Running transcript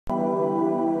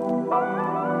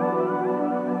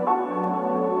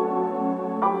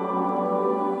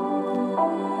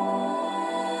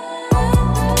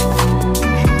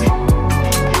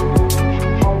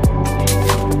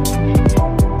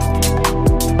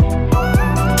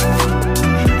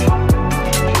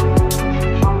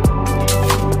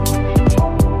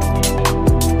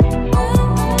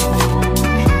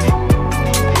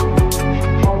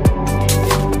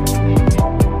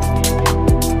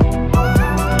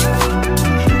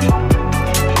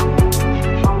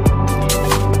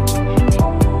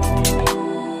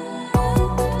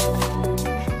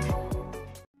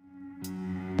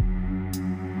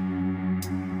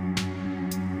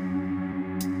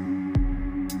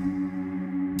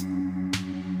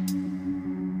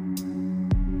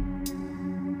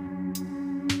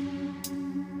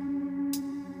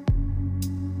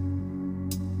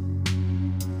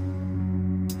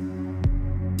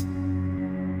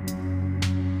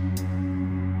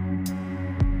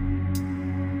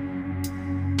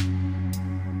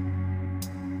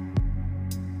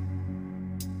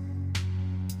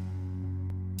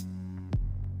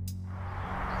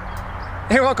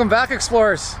Hey, welcome back,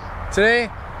 explorers. Today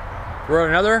we're at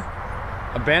another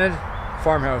abandoned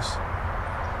farmhouse.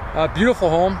 Beautiful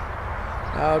home.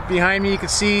 Behind me you can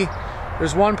see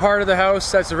there's one part of the house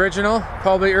that's original,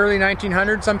 probably early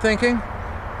 1900s I'm thinking,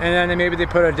 and then maybe they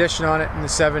put an addition on it in the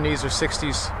 70s or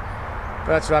 60s, but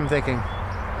that's what I'm thinking.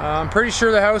 I'm pretty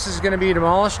sure the house is going to be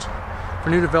demolished for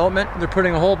new development. They're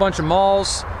putting a whole bunch of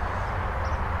malls,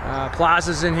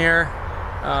 plazas in here,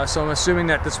 so I'm assuming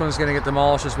that this one's going to get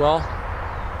demolished as well.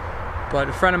 But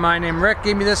a friend of mine named Rick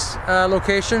gave me this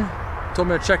location, told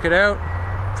me to check it out.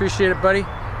 Appreciate it, buddy.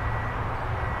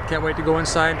 Can't wait to go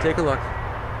inside and take a look.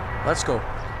 Let's go.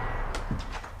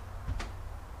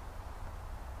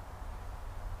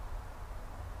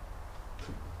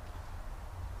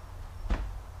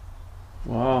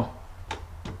 Wow.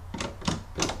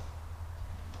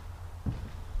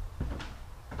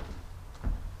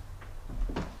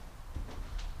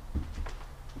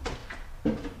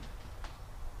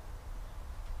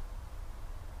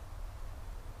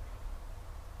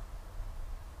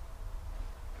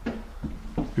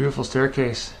 Beautiful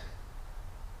staircase.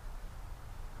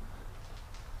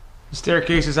 The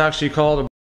staircase is actually called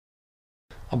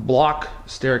a block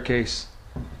staircase.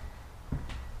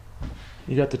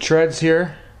 You got the treads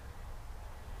here,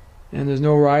 and there's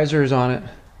no risers on it.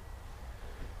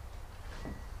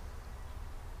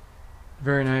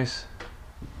 Very nice.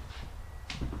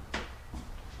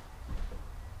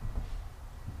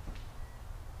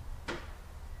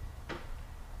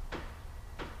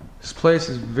 This place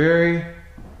is very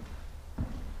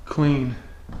clean.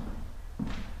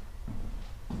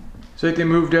 It's like they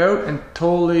moved out and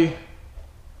totally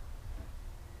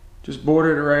just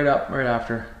boarded it right up right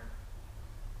after.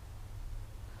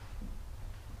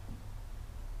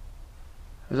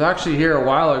 I was actually here a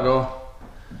while ago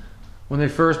when they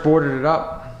first boarded it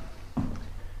up,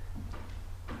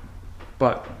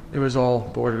 but it was all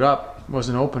boarded up, it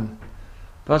wasn't open.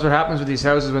 But that's what happens with these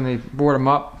houses when they board them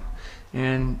up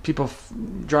and people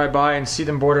drive by and see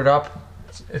them boarded up.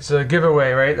 It's a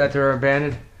giveaway, right, that they're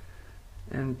abandoned,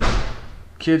 and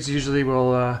kids usually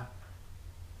will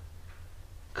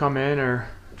come in or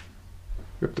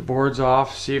rip the boards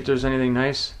off, see if there's anything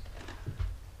nice.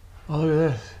 Oh, look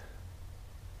at this.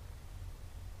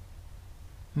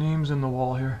 Names in the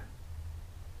wall here.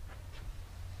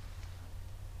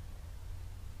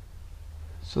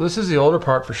 So this is the older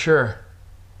part for sure.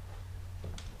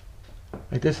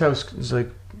 Like this house is like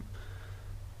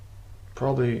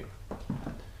probably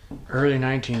early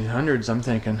 1900s, I'm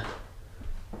thinking.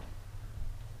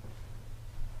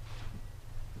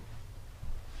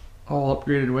 All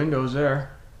upgraded windows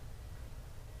there.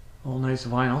 All nice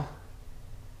vinyl.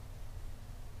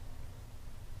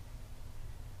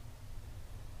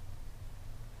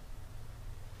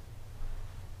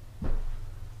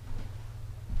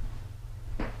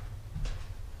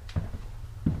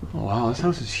 Oh wow, this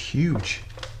house is huge.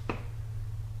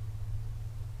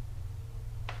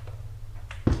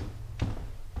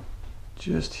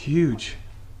 Just huge.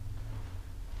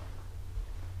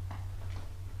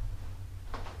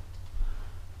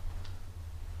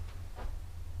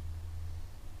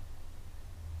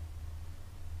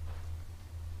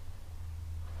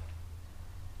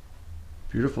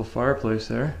 Beautiful fireplace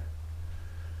there.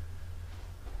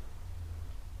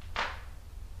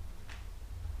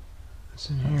 What's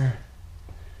in here?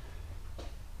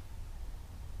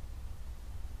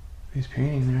 He's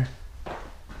painting there.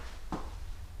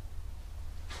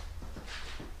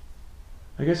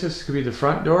 I guess this could be the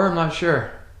front door, I'm not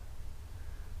sure.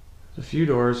 There's a few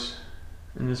doors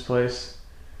in this place.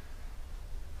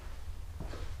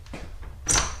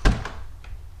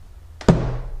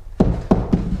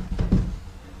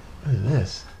 Look at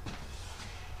this.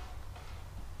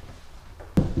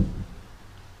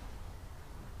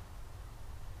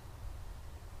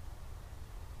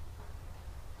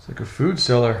 It's like a food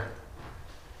cellar.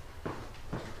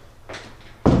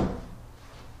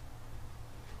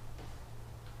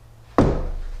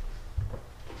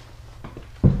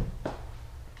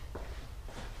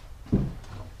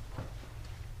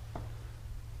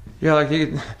 Yeah, like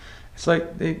it's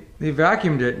like they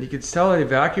vacuumed it. You could tell they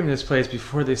vacuumed this place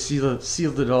before they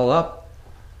sealed it all up.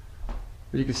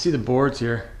 But you can see the boards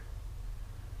here.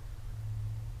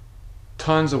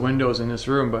 Tons of windows in this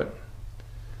room, but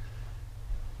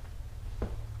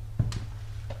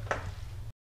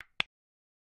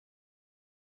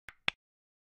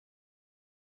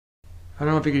I don't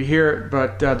know if you could hear it,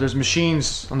 but there's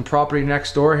machines on the property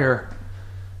next door here,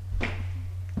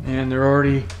 and they're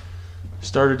already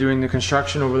started doing the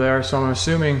construction over there, so I'm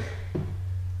assuming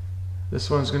this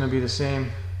one's going to be the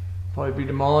same. Probably be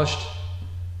demolished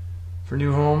for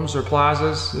new homes or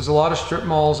plazas. There's a lot of strip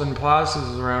malls and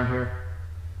plazas around here.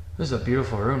 This is a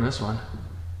beautiful room, this one.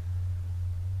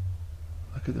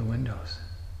 Look at the windows.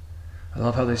 I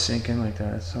love how they sink in like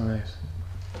that. It's so nice.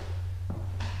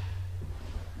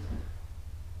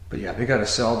 But yeah, they gotta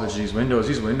salvage these windows.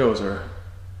 These windows are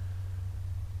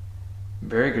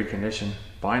very good condition.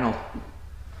 Vinyl.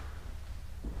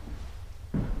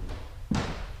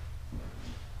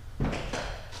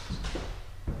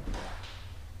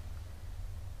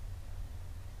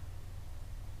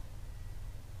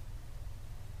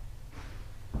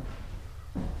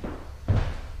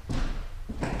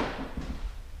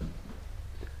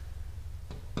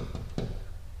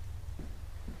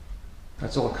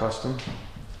 That's all custom.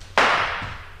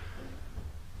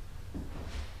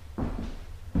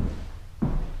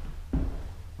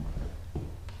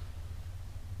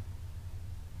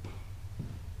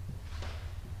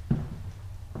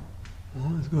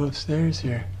 Well, let's go upstairs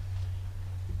here.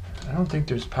 I don't think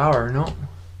there's power, no.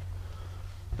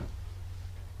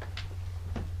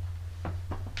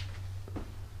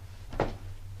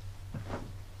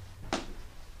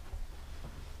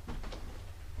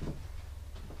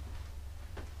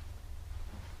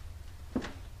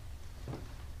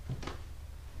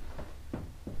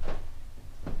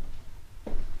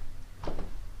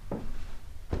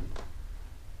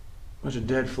 Bunch of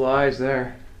dead flies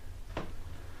there.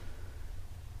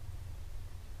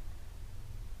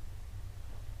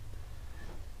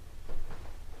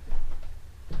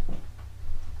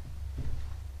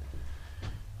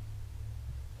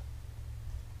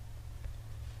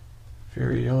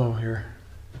 Very yellow here.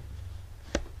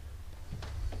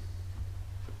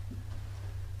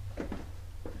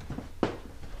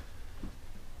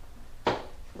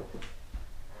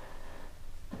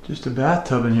 Just a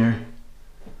bathtub in here.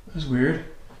 That's weird.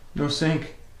 No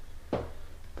sink. But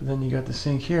then you got the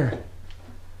sink here.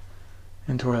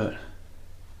 And toilet.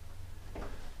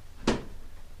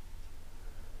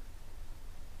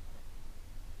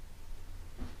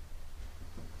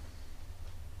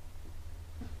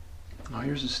 Oh,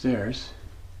 here's the stairs.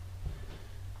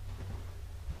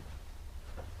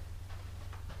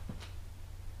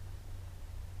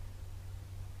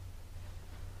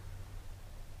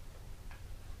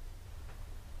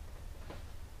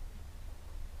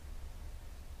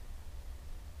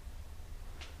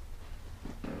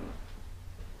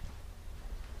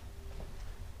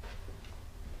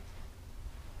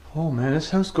 Oh man,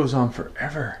 this house goes on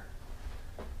forever.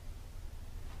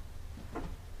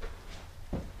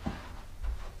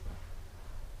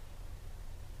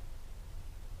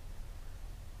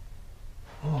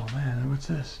 Oh man, what's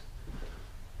this?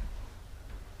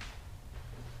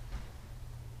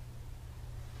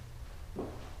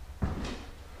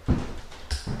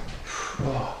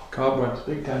 Oh, cobwebs,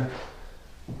 big time.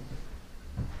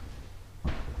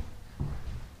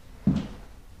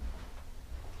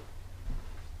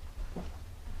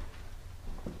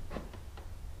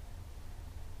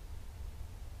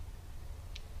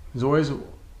 There's always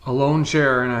a lone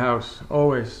chair in a house,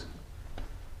 always.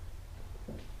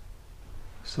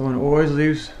 Someone always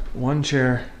leaves one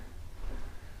chair.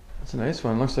 That's a nice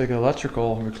one, looks like an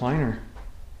electrical recliner.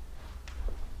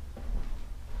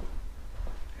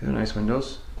 These are nice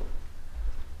windows,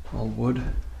 all wood.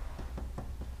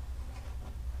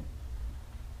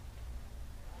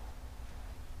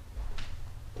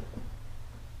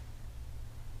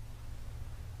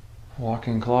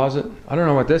 Walk-in closet. I don't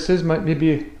know what this is.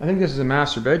 Maybe I think this is a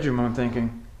master bedroom. I'm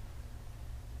thinking.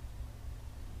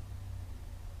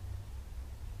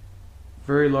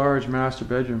 Very large master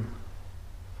bedroom.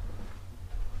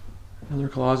 Another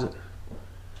closet.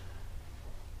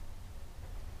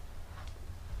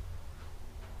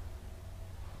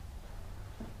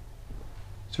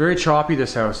 It's very choppy,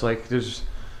 this house. Like there's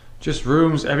just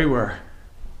rooms everywhere.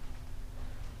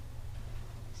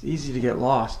 It's easy to get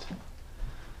lost.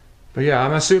 But yeah,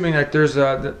 I'm assuming that there's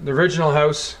the original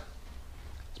house.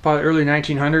 It's probably early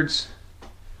 1900s.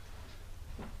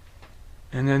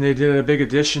 And then they did a big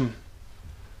addition.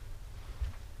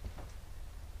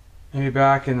 Maybe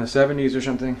back in the 70s or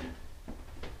something.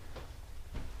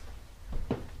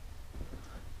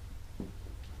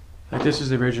 Like this is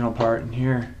the original part in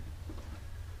here.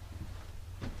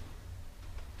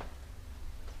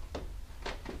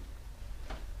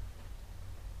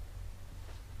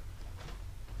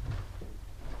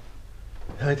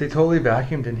 Like they totally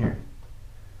vacuumed in here.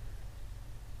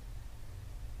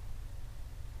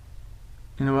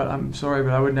 You know what, I'm sorry,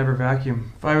 but I would never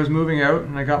vacuum. If I was moving out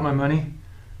and I got my money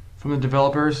from the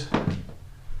developers,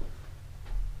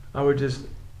 I would just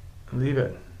leave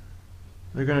it.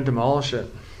 They're gonna demolish it,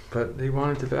 but they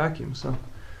wanted to vacuum, so.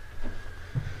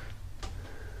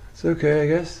 It's okay, I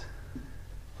guess.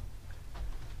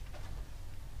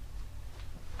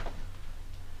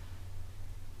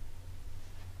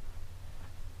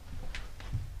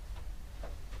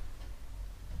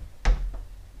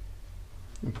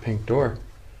 A pink door.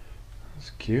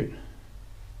 That's cute.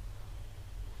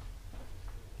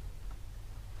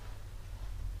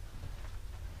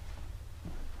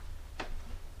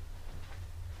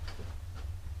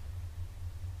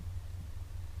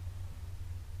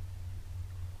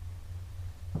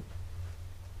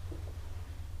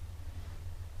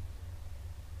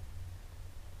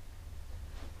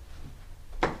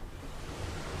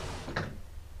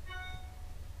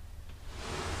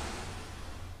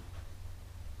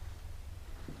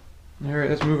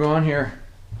 Alright, let's move on here.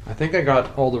 I think I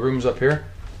got all the rooms up here.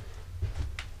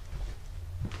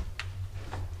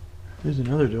 There's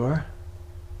another door.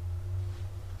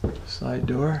 Side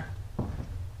door.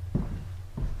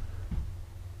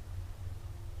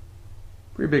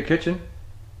 Pretty big kitchen.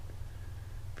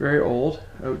 Very old,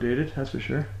 outdated, that's for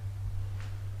sure.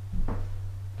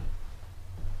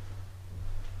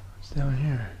 What's down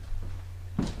here?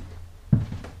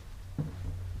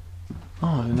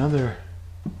 Oh, another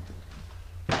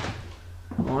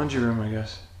laundry room, I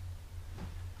guess.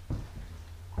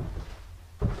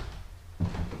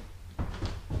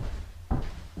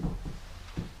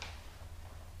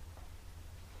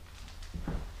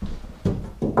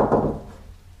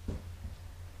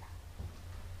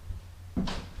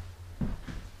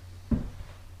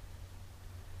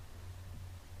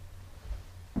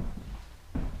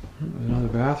 There's another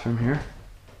bathroom here.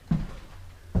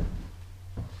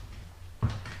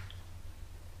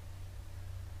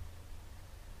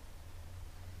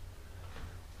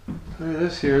 Look at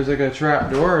this here, there's like a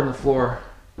trap door in the floor.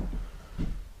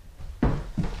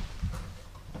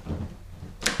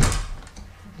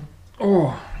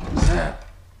 Oh, what's that?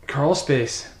 Crawl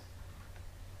space.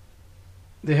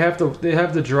 They have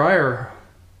the dryer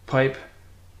pipe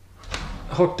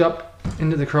hooked up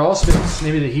into the crawl space.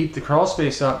 Maybe to heat the crawl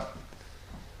space up.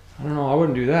 I don't know, I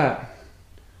wouldn't do that.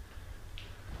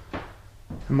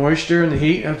 The moisture and the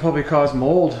heat, that'd probably cause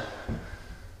mold.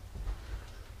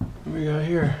 What do we got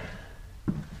here?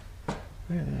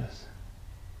 Look at this.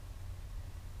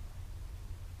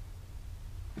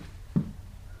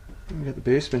 We got the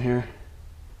basement here.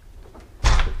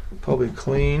 Probably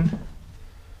clean.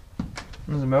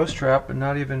 There's a mouse trap, but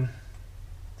not even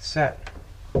set.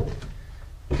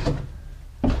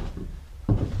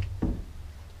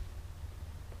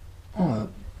 Oh,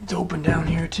 it's open down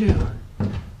here too.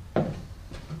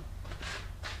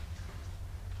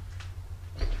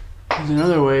 There's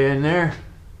another way in there.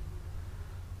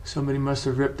 Somebody must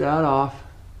have ripped that off.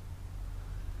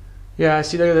 Yeah,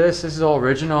 see, look at this. This is all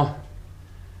original.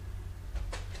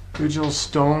 Original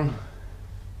stone.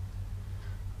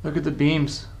 Look at the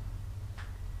beams.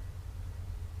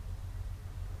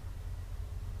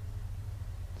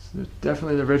 It's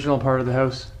definitely the original part of the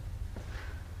house.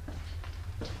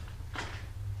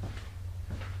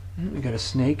 We got a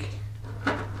snake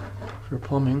for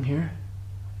plumbing here.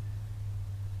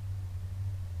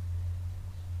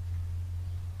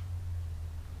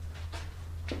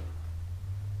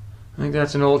 I think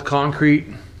that's an old concrete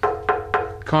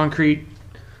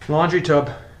laundry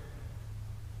tub.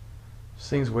 This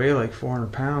thing's weigh like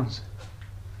 400 pounds.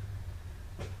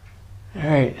 All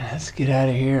right, let's get out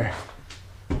of here.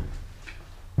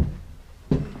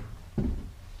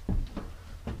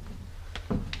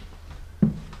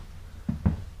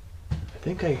 I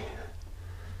think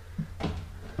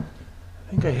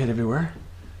I hit everywhere.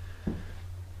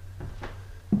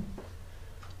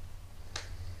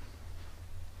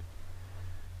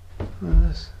 Look at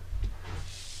this.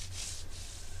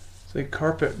 It's like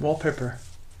carpet wallpaper.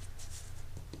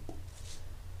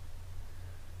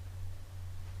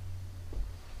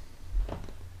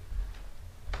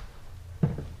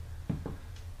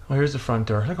 Oh, here's the front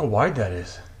door. Look how wide that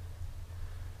is.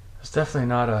 It's definitely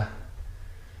not a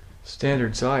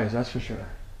standard size, that's for sure.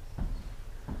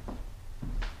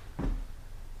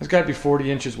 It's got to be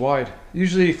 40 inches wide.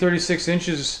 Usually 36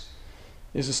 inches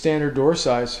is a standard door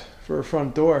size for a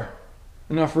front door.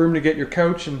 Enough room to get your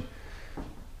couch and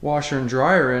washer and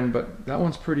dryer in, but that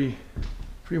one's pretty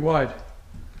wide.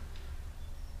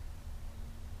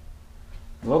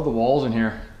 I love the walls in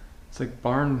here. It's like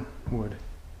barn wood.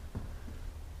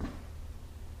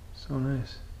 So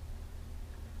nice.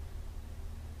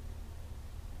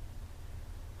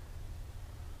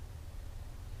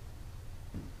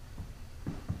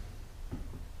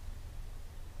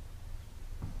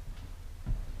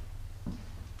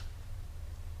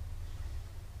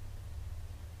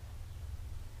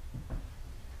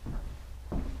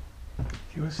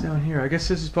 Okay, what's down here? I guess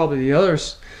this is probably the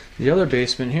other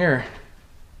basement here,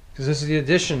 because this is the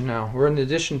addition now. We're in the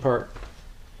addition part.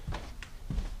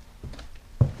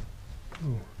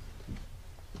 Ooh.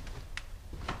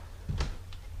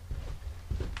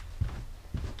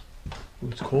 Ooh,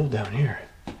 it's cold down here.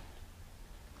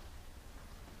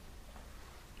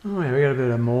 Oh yeah, we got a bit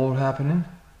of mold happening.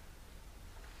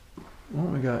 Oh,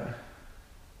 we got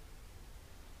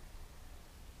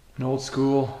an old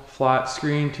school flat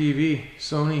screen TV,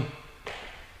 Sony.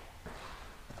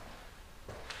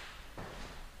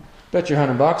 Bet you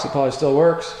 $100 it probably still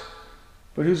works.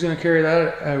 But who's gonna carry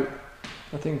that out?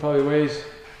 That thing probably weighs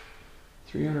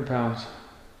 300 pounds.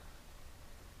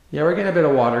 Yeah, we're getting a bit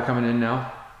of water coming in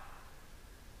now.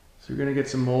 So we're gonna get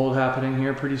some mold happening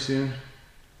here pretty soon.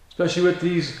 Especially with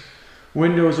these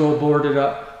windows all boarded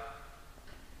up.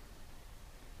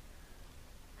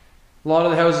 A lot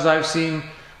of the houses I've seen,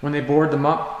 when they board them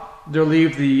up, they'll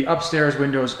leave the upstairs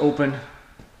windows open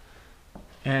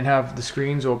and have the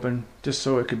screens open just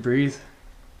so it could breathe.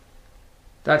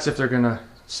 That's if they're gonna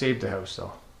save the house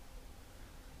though.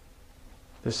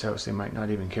 This house they might not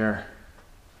even care.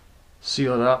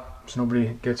 Seal it up so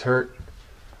nobody gets hurt.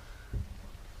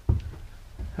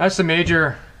 That's the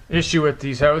major issue with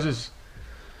these houses.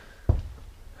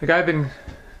 Like, I've been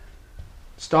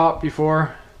stopped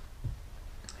before,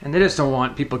 and they just don't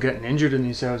want people getting injured in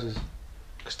these houses,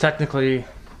 because technically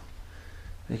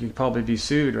they could probably be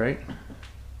sued, right?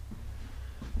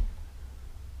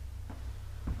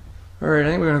 Alright, I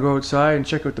think we're gonna go outside and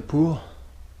check out the pool.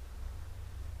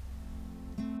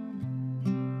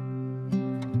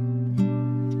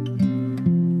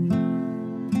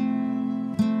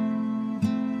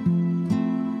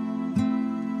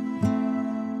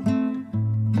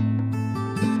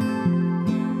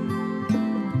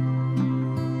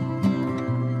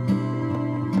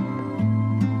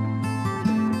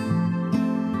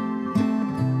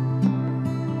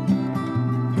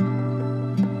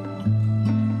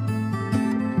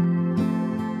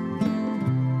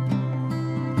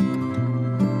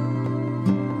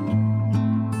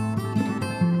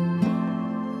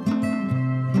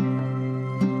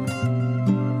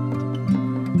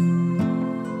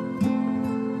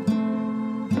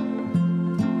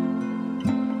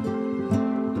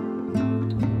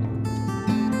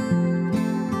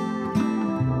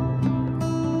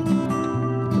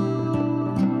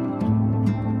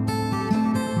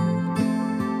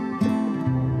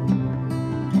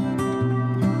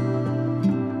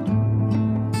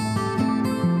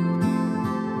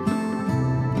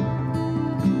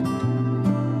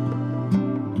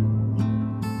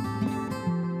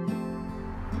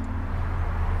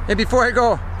 Hey, before I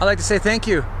go, I'd like to say thank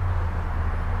you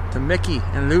to Mickey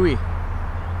and Louie,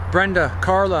 Brenda,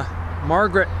 Carla,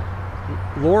 Margaret,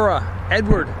 Laura,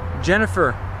 Edward, Jennifer,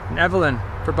 and Evelyn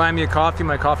for buying me a coffee on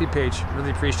my coffee page.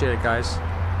 Really appreciate it, guys.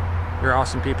 You're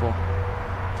awesome people.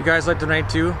 If you guys like to donate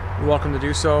too, you're welcome to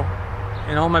do so.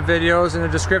 In all my videos, in the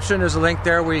description, there's a link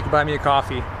there where you can buy me a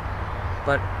coffee.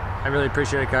 But I really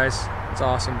appreciate it, guys. It's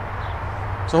awesome.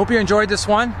 So I hope you enjoyed this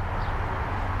one.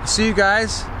 I'll see you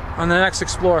guys on the next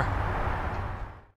Explore.